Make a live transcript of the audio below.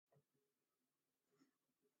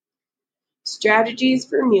Strategies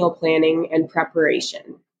for Meal Planning and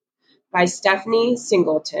Preparation by Stephanie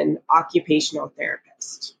Singleton, occupational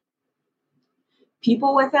therapist.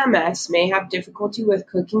 People with MS may have difficulty with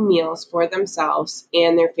cooking meals for themselves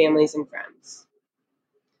and their families and friends.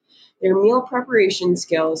 Their meal preparation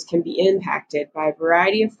skills can be impacted by a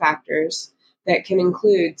variety of factors that can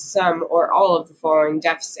include some or all of the following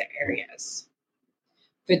deficit areas: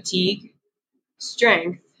 fatigue,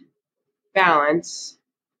 strength, balance,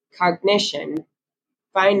 cognition,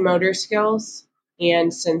 fine motor skills,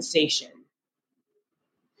 and sensation.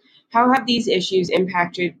 How have these issues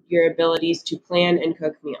impacted your abilities to plan and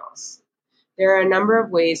cook meals? There are a number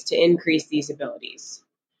of ways to increase these abilities.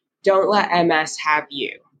 Don't let MS have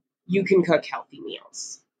you. You can cook healthy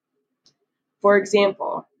meals. For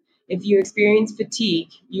example, if you experience fatigue,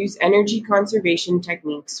 use energy conservation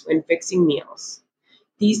techniques when fixing meals.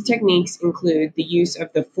 These techniques include the use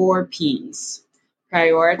of the 4 Ps: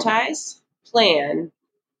 prioritize, plan,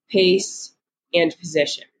 pace, and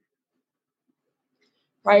position.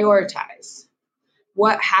 Prioritize.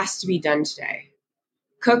 What has to be done today?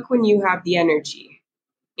 Cook when you have the energy,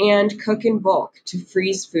 and cook in bulk to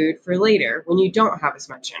freeze food for later when you don't have as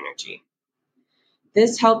much energy.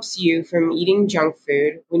 This helps you from eating junk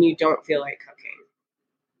food when you don't feel like cooking.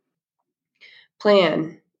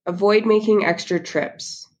 Plan. Avoid making extra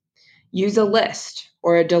trips. Use a list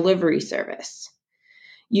or a delivery service.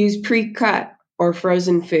 Use pre-cut or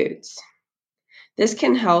frozen foods. This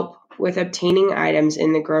can help with obtaining items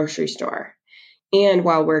in the grocery store and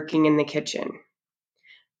while working in the kitchen.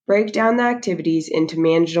 Break down the activities into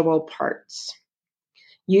manageable parts.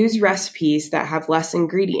 Use recipes that have less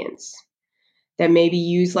ingredients, that maybe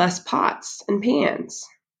use less pots and pans,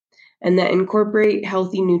 and that incorporate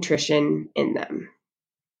healthy nutrition in them.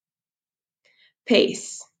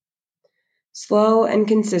 Pace. Slow and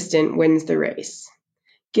consistent wins the race.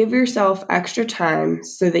 Give yourself extra time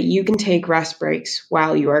so that you can take rest breaks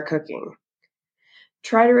while you are cooking.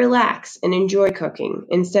 Try to relax and enjoy cooking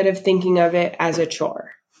instead of thinking of it as a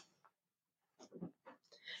chore.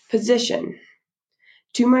 Position.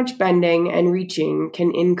 Too much bending and reaching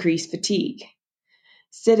can increase fatigue.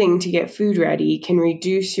 Sitting to get food ready can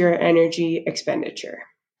reduce your energy expenditure.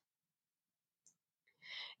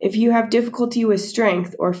 If you have difficulty with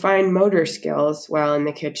strength or fine motor skills while in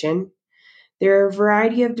the kitchen, there are a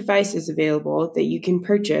variety of devices available that you can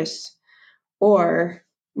purchase or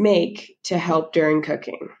make to help during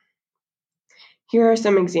cooking. Here are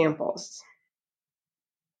some examples.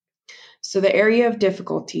 So the area of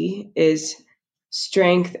difficulty is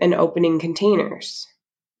strength and opening containers.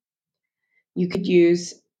 You could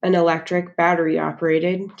use an electric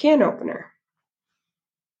battery-operated can opener.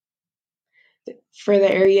 For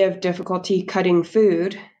the area of difficulty cutting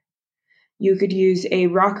food, you could use a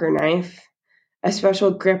rocker knife, a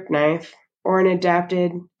special grip knife, or an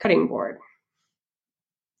adapted cutting board.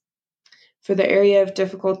 For the area of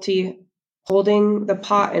difficulty holding the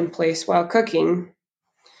pot in place while cooking,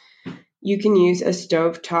 you can use a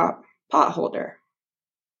stovetop pot holder.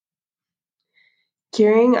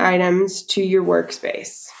 Carrying items to your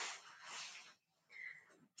workspace.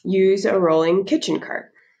 Use a rolling kitchen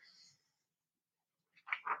cart.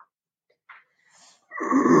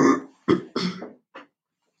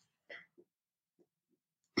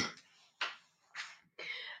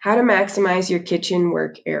 How to maximize your kitchen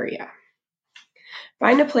work area.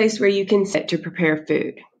 Find a place where you can sit to prepare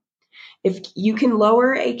food. If you can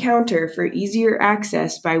lower a counter for easier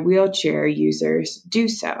access by wheelchair users, do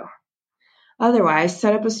so. Otherwise,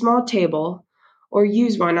 set up a small table or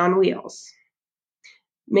use one on wheels.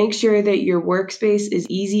 Make sure that your workspace is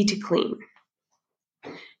easy to clean.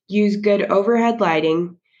 Use good overhead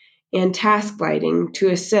lighting and task lighting to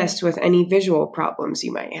assist with any visual problems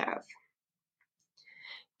you might have.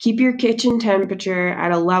 Keep your kitchen temperature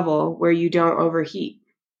at a level where you don't overheat.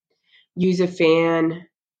 Use a fan,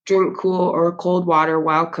 drink cool or cold water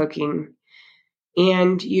while cooking,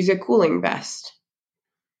 and use a cooling vest.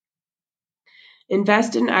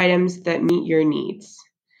 Invest in items that meet your needs.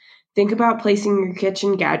 Think about placing your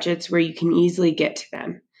kitchen gadgets where you can easily get to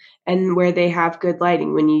them and where they have good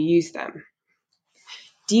lighting when you use them.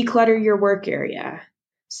 Declutter your work area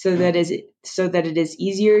so that it is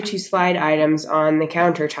easier to slide items on the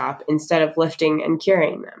countertop instead of lifting and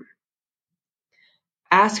carrying them.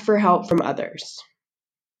 Ask for help from others.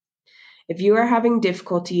 If you are having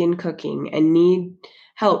difficulty in cooking and need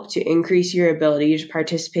help to increase your ability to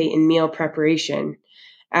participate in meal preparation,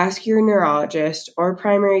 ask your neurologist or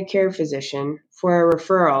primary care physician for a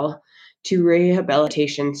referral to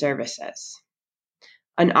rehabilitation services.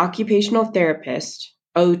 An occupational therapist,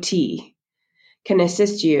 OT, can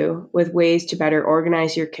assist you with ways to better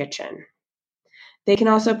organize your kitchen. They can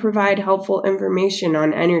also provide helpful information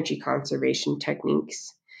on energy conservation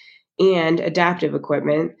techniques and adaptive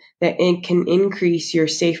equipment that can increase your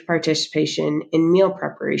safe participation in meal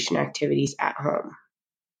preparation activities at home.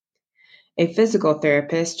 A physical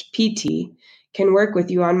therapist, PT, can work with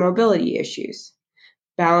you on mobility issues,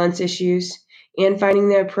 balance issues, and finding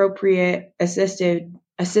the appropriate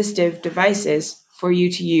assistive devices for you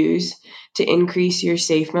to use to increase your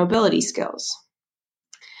safe mobility skills.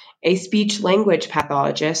 A speech-language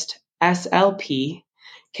pathologist, SLP,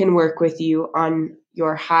 can work with you on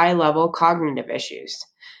your high-level cognitive issues,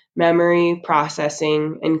 memory,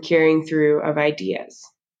 processing, and carrying through of ideas.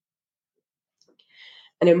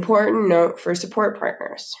 An important note for support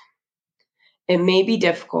partners. It may be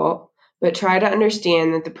difficult, but try to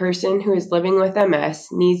understand that the person who is living with MS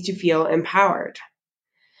needs to feel empowered.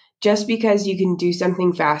 Just because you can do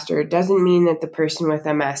something faster doesn't mean that the person with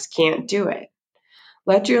MS can't do it.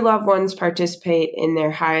 Let your loved ones participate in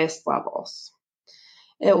their highest levels.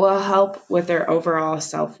 It will help with their overall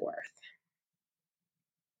self-worth.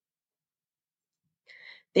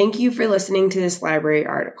 Thank you for listening to this library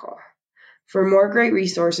article. For more great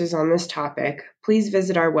resources on this topic, please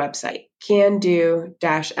visit our website, cando-ms.org.